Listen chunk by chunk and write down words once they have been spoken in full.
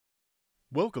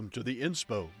Welcome to the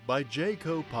Inspo by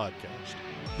JCO podcast.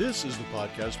 This is the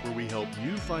podcast where we help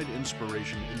you find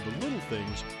inspiration in the little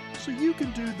things so you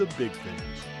can do the big things.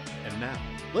 And now,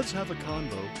 let's have a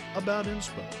convo about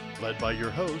Inspo, led by your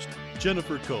host,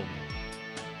 Jennifer Coleman.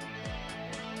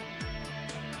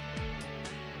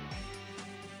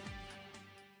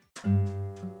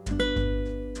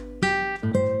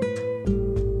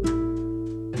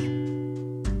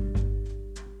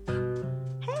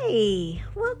 Hey,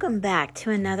 welcome back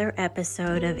to another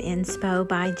episode of Inspo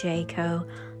by JCO.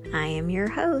 I am your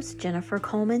host, Jennifer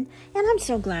Coleman, and I'm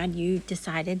so glad you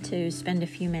decided to spend a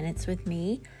few minutes with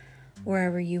me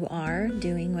wherever you are,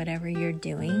 doing whatever you're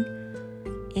doing.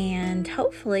 And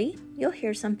hopefully you'll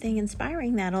hear something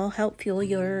inspiring that'll help fuel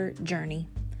your journey.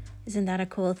 Isn't that a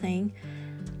cool thing?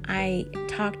 I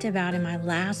talked about in my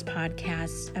last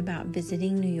podcast about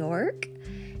visiting New York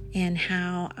and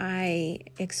how I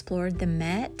explored the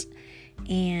Met.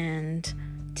 And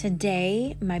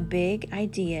today, my big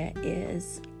idea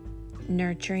is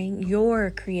nurturing your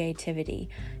creativity.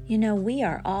 You know, we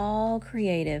are all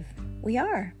creative. We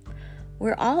are.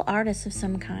 We're all artists of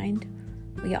some kind.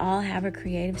 We all have a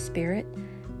creative spirit.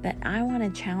 But I want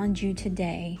to challenge you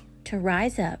today to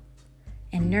rise up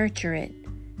and nurture it,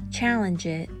 challenge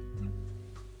it,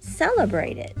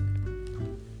 celebrate it.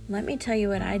 Let me tell you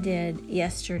what I did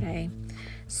yesterday.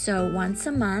 So once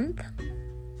a month,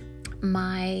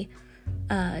 my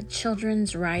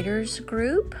children's writers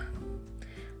group,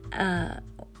 I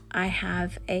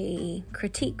have a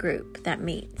critique group that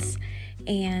meets.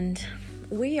 And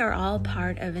we are all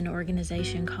part of an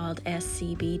organization called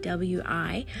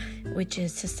SCBWI, which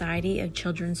is Society of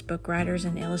Children's Book Writers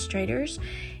and Illustrators.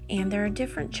 And there are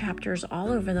different chapters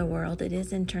all over the world. It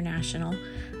is international,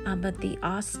 but the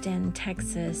Austin,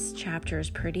 Texas chapter is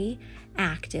pretty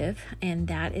active, and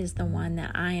that is the one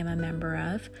that I am a member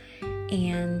of.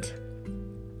 And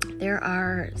there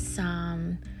are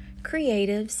some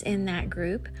creatives in that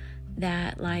group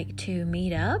that like to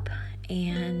meet up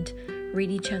and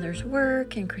read each other's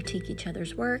work and critique each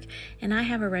other's work. And I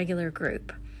have a regular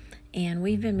group. And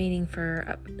we've been meeting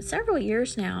for several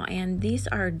years now. And these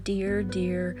are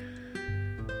dear,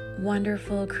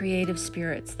 wonderful creative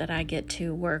spirits that I get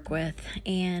to work with.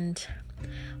 And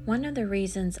one of the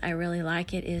reasons I really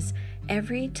like it is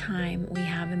every time we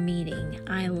have a meeting,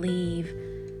 I leave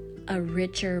a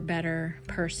richer, better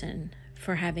person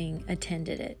for having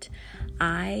attended it.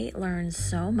 I learn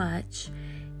so much.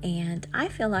 And I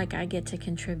feel like I get to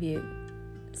contribute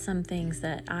some things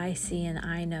that I see and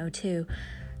I know too.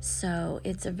 So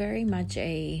it's a very much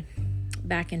a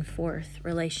back and forth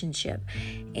relationship.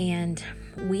 And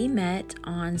we met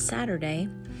on Saturday,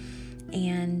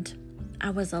 and I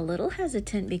was a little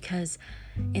hesitant because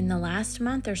in the last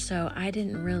month or so, I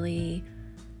didn't really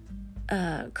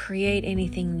create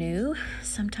anything new.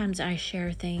 Sometimes I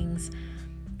share things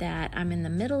that I'm in the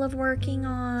middle of working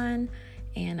on,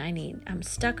 and I'm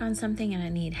stuck on something and I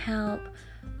need help.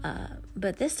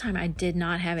 But this time I did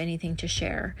not have anything to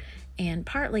share. And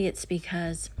partly it's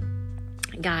because,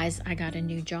 guys, I got a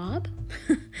new job.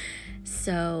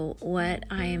 So what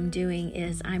I am doing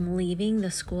is I'm leaving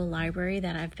the school library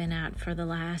that I've been at for the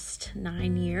last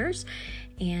 9 years.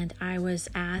 And I was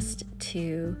asked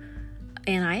to,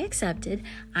 and I accepted,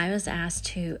 I was asked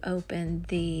to open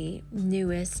the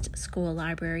newest school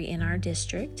library in our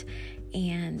district.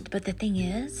 But the thing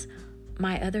is,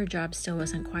 my other job still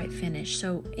wasn't quite finished.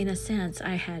 So in a sense,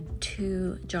 I had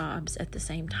 2 jobs at the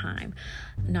same time.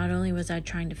 Not only was I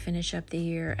trying to finish up the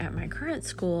year at my current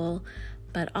school,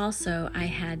 but also I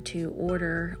had to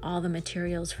order all the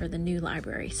materials for the new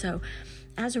library. So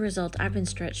as a result, I've been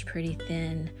stretched pretty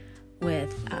thin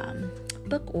with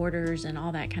book orders and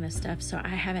all that kind of stuff. So I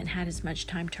haven't had as much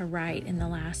time to write in the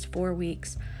last 4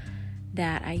 weeks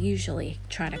that I usually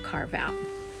try to carve out.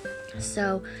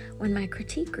 So when my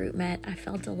critique group met, I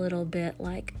felt a little bit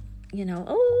like,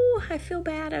 I feel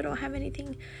bad. I don't have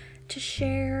anything to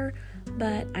share,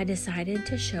 but I decided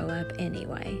to show up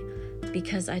anyway,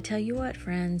 because I tell you what,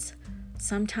 friends,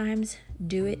 sometimes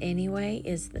do it anyway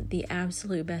is the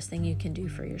absolute best thing you can do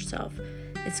for yourself.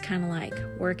 It's kind of like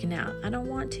working out. I don't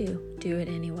want to do it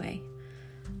anyway.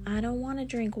 I don't want to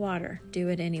drink water. Do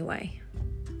it anyway.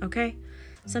 Okay?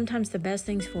 Sometimes the best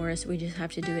things for us, we just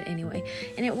have to do it anyway.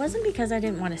 And it wasn't because I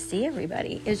didn't want to see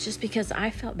everybody. It's just because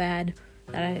I felt bad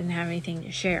that I didn't have anything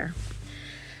to share.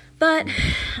 But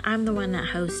I'm the one that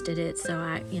hosted it,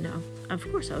 so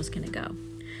of course I was going to go.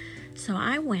 So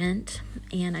I went,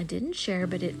 and I didn't share,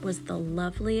 but it was the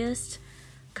loveliest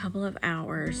couple of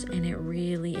hours, and it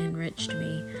really enriched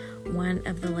me. One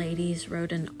of the ladies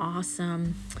wrote an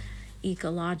awesome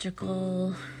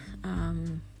ecological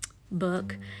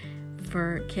book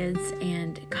for kids,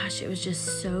 and gosh, it was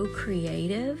just so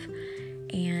creative.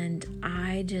 And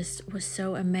I just was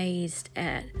so amazed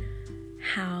at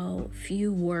how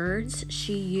few words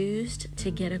she used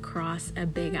to get across a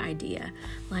big idea.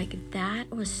 Like, that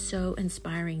was so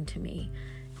inspiring to me,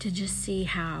 to just see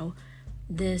how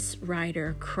this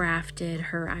writer crafted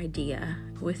her idea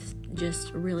with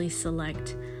just really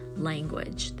select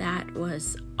language. That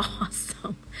was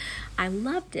awesome. I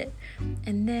loved it.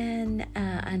 And then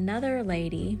another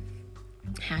lady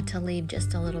had to leave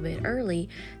just a little bit early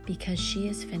because she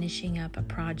is finishing up a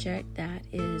project that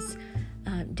is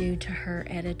due to her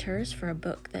editors for a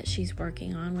book that she's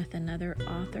working on with another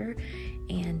author,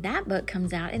 and that book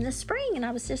comes out in the spring, and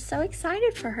I was just so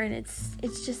excited for her. And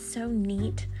it's just so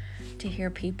neat to hear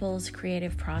people's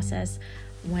creative process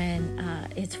when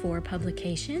it's for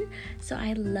publication. So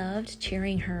I loved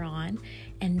cheering her on.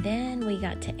 And then we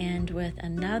got to end with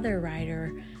another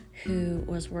writer who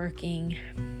was working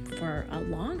for a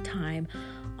long time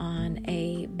on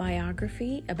a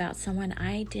biography about someone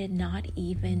I did not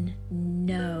even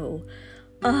know.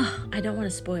 I don't want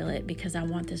to spoil it because I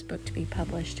want this book to be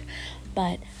published.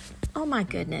 But oh my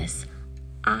goodness,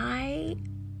 I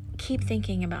keep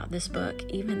thinking about this book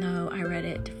even though I read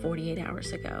it 48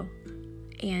 hours ago.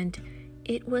 And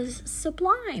it was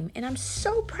sublime. And I'm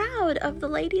so proud of the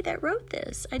lady that wrote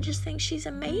this. I just think she's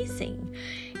amazing.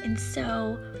 And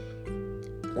so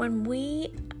when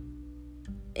we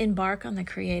embark on the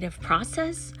creative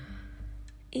process,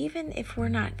 even if we're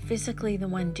not physically the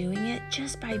one doing it,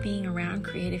 just by being around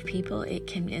creative people, it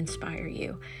can inspire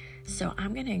you. So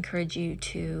I'm going to encourage you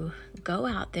to go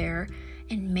out there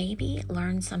and maybe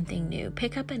learn something new.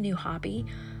 Pick up a new hobby,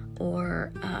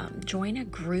 or join a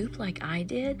group like I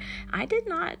did. I did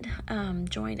not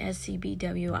join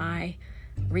SCBWI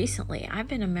recently. I've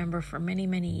been a member for many,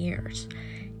 many years.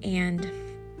 And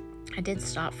I did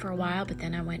stop for a while, but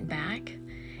then I went back.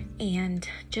 And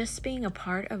just being a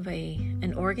part of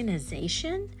an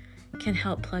organization can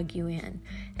help plug you in.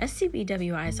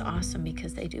 SCBWI is awesome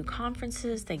because they do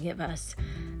conferences. They give us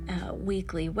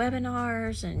weekly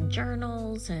webinars and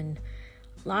journals and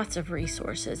lots of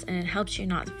resources, and it helps you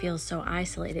not feel so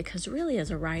isolated, because really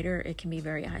as a writer it can be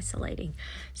very isolating.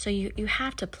 So you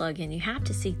have to plug in. You have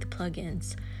to seek the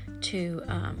plugins to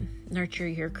nurture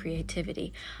your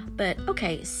creativity. But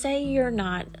okay, say you're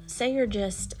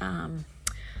just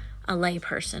a lay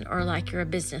person, or like you're a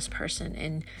business person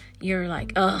and you're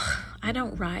like, I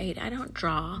don't write, I don't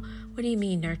draw. What do you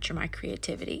mean nurture my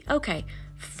creativity? Okay,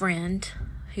 friend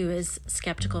who is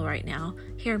skeptical right now,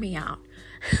 hear me out.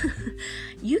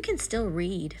 You can still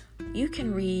read. You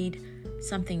can read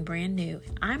something brand new.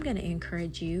 I'm going to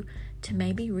encourage you to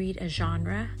maybe read a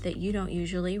genre that you don't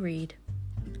usually read.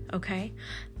 Okay?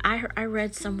 I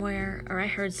read somewhere, or I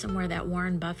heard somewhere, that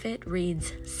Warren Buffett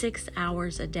reads 6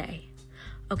 hours a day.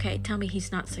 Okay, tell me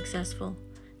he's not successful.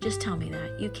 Just tell me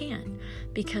that. You can,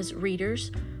 because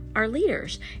readers are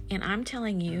leaders. And I'm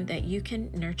telling you that you can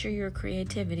nurture your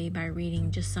creativity by reading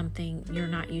just something you're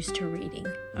not used to reading,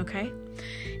 okay?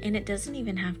 And it doesn't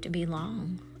even have to be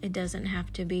long. It doesn't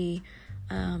have to be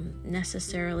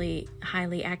necessarily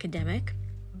highly academic,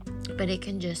 but it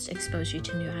can just expose you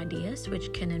to new ideas,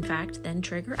 which can in fact then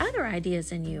trigger other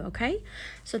ideas in you, okay?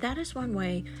 So that is one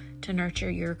way to nurture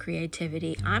your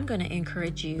creativity. I'm going to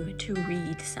encourage you to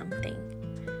read something.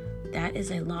 That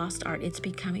is a lost art. It's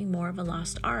becoming more of a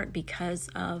lost art because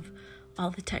of all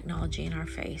the technology in our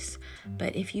face.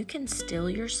 But if you can still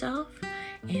yourself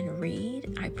and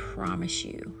read, I promise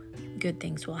you, good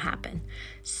things will happen.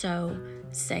 So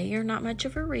say you're not much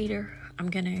of a reader. I'm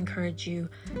going to encourage you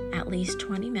at least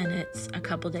 20 minutes a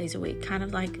couple days a week, kind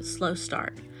of like a slow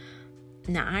start.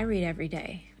 Now, I read every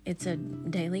day. It's a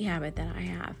daily habit that I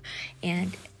have,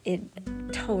 and it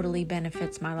totally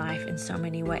benefits my life in so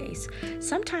many ways.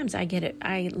 Sometimes I get it.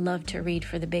 I love to read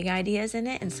for the big ideas in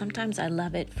it, and sometimes I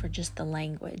love it for just the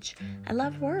language. I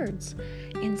love words,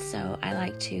 and so I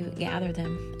like to gather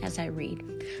them as I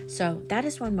read. So that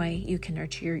is one way you can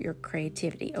nurture your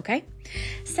creativity, okay?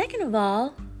 Second of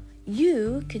all,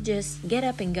 you could just get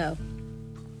up and go.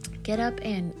 Get up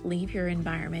and leave your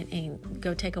environment and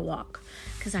go take a walk.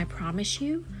 Because I promise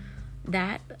you,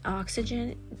 that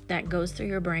oxygen that goes through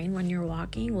your brain when you're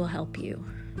walking will help you.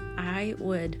 I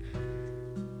would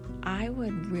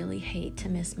really hate to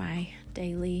miss my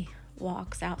daily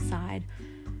walks outside.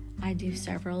 I do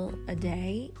several a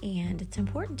day, and it's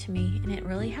important to me, and it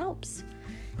really helps.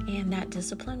 And that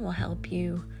discipline will help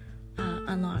you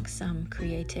unlock some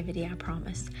creativity, I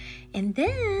promise. And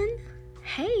then,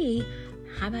 hey,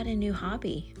 how about a new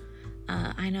hobby?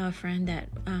 I know a friend that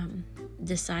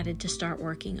decided to start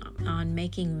working on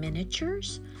making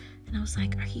miniatures. And I was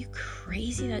like, are you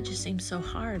crazy? That just seems so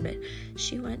hard. But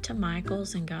she went to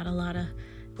Michael's and got a lot of,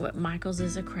 what Michael's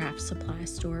is a craft supply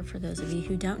store for those of you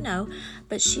who don't know.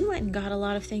 But she went and got a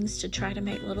lot of things to try to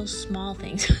make little small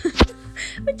things.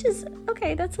 Which is,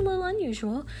 okay, that's a little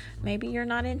unusual. Maybe you're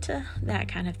not into that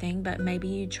kind of thing, but maybe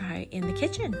you try in the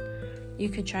kitchen. You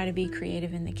could try to be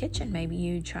creative in the kitchen. Maybe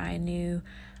you try a new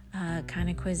kind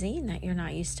of cuisine that you're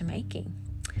not used to making.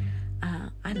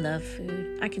 I love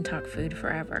food. I can talk food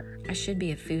forever. I should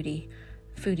be a foodie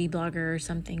blogger or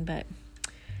something, but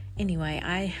anyway,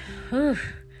 I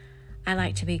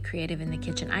like to be creative in the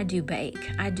kitchen. I do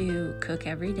bake. I do cook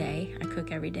every day. I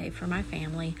cook every day for my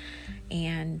family,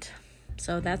 and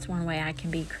so that's one way I can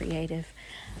be creative.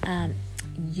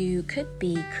 You could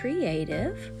be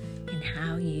creative in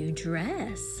how you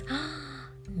dress.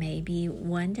 Maybe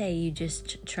one day you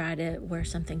just try to wear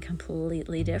something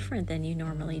completely different than you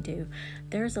normally do.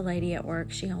 There's a lady at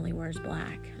work, she only wears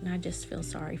black, and I just feel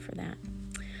sorry for that.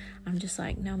 I'm just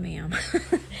like, no ma'am,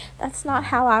 that's not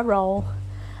how I roll.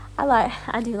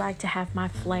 I do like to have my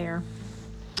flair.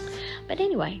 But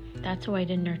anyway, that's a way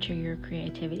to nurture your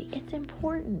creativity. It's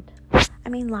important. I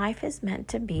mean, life is meant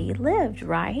to be lived,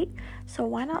 right? So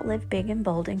why not live big and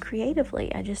bold and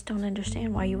creatively? I just don't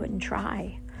understand why you wouldn't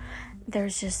try.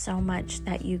 There's just so much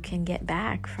that you can get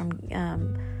back from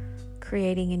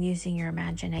creating and using your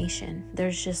imagination.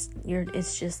 It's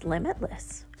just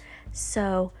limitless.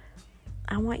 So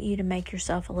I want you to make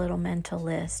yourself a little mental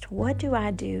list. What do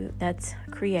I do that's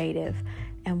creative?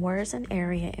 And where's an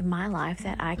area in my life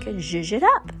that I could zhuzh it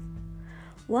up?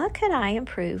 What could I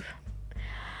improve?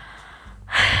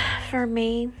 For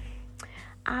me,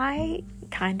 I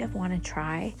kind of want to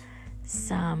try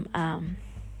some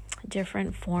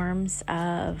different forms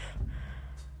of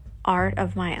art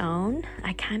of my own.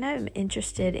 I kind of am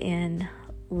interested in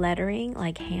lettering,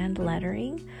 like hand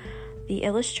lettering. The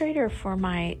illustrator for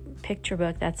my picture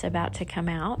book that's about to come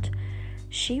out,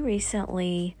 she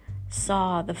recently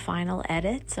saw the final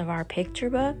edits of our picture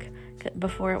book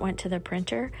before it went to the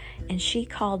printer, and she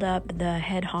called up the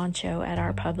head honcho at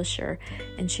our publisher,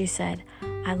 and she said,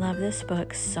 I love this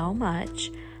book so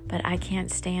much, but I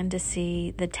can't stand to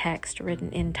see the text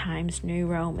written in Times New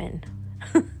Roman.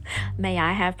 May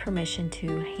I have permission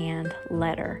to hand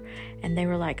letter? And they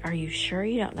were like, are you sure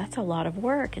you don't? That's a lot of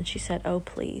work. And she said, oh,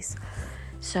 please.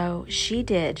 So she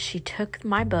did. She took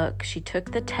my book, she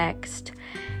took the text,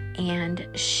 and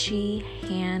she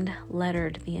hand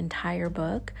lettered the entire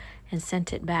book and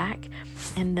sent it back.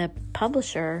 And the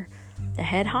publisher, the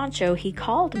head honcho, he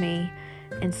called me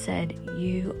and said,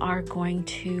 you are going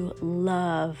to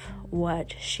love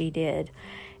what she did.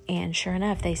 And sure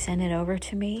enough, they sent it over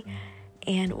to me.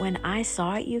 And when I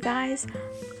saw it, you guys,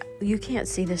 you can't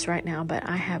see this right now, but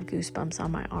I have goosebumps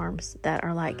on my arms that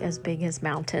are like as big as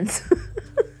mountains.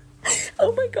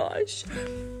 Oh my gosh.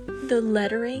 The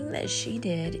lettering that she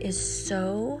did is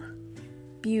so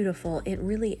beautiful. It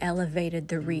really elevated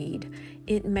the read.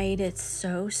 It made it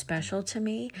so special to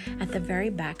me. At the very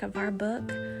back of our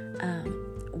book,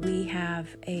 we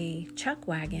have a chuck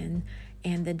wagon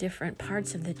and the different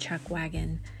parts of the chuck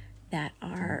wagon that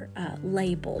are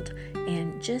labeled.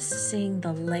 And just seeing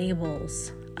the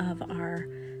labels of our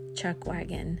chuck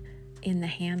wagon in the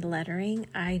hand lettering,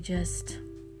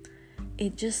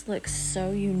 it just looks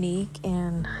so unique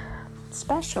and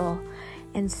special.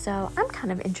 And so I'm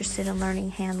kind of interested in learning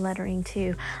hand lettering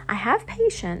too. I have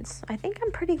patience. I think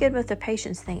I'm pretty good with the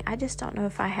patience thing. I just don't know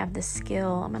if I have the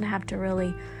skill. I'm going to have to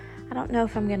I don't know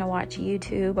if I'm going to watch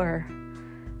YouTube or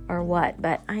what,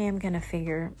 but I am going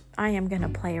to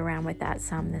play around with that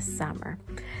some this summer.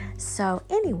 So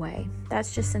anyway,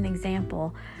 that's just an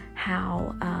example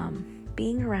how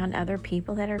being around other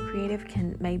people that are creative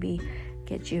can maybe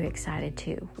get you excited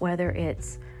too. Whether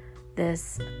it's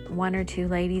this one or two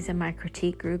ladies in my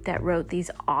critique group that wrote these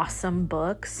awesome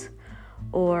books,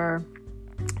 or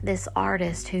this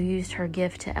artist who used her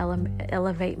gift to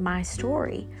elevate my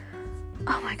story.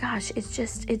 Oh my gosh,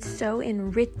 it's so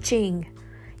enriching.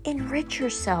 Enrich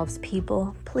yourselves,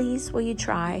 people. Please, will you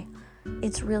try?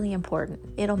 It's really important.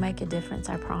 It'll make a difference,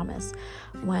 I promise.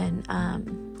 When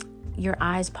your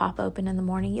eyes pop open in the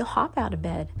morning, you'll hop out of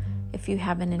bed if you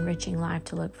have an enriching life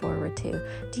to look forward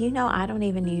to. Do you know I don't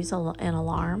even use an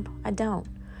alarm? I don't.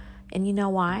 And you know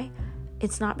why?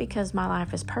 It's not because my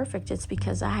life is perfect. It's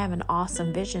because I have an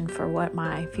awesome vision for what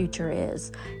my future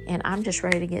is. And I'm just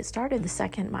ready to get started the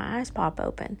second my eyes pop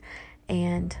open.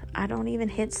 And I don't even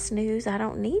hit snooze. I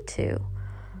don't need to.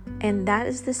 And that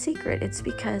is the secret. It's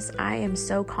because I am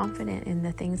so confident in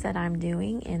the things that I'm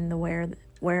doing and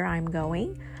where I'm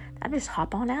going. I just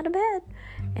hop on out of bed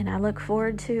and I look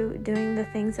forward to doing the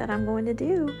things that I'm going to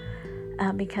do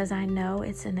because I know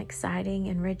it's an exciting,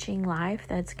 enriching life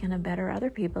that's going to better other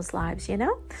people's lives, you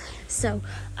know? So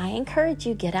I encourage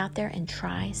you, get out there and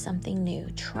try something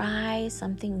new. Try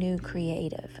something new,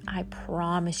 creative. I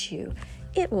promise you,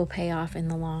 it will pay off in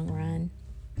the long run.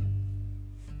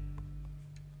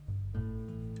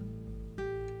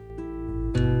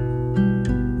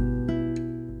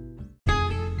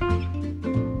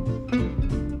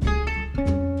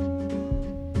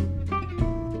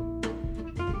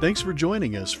 Thanks for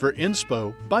joining us for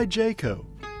Inspo by Jayco.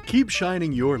 Keep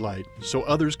shining your light so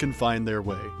others can find their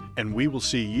way, and we will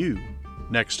see you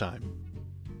next time.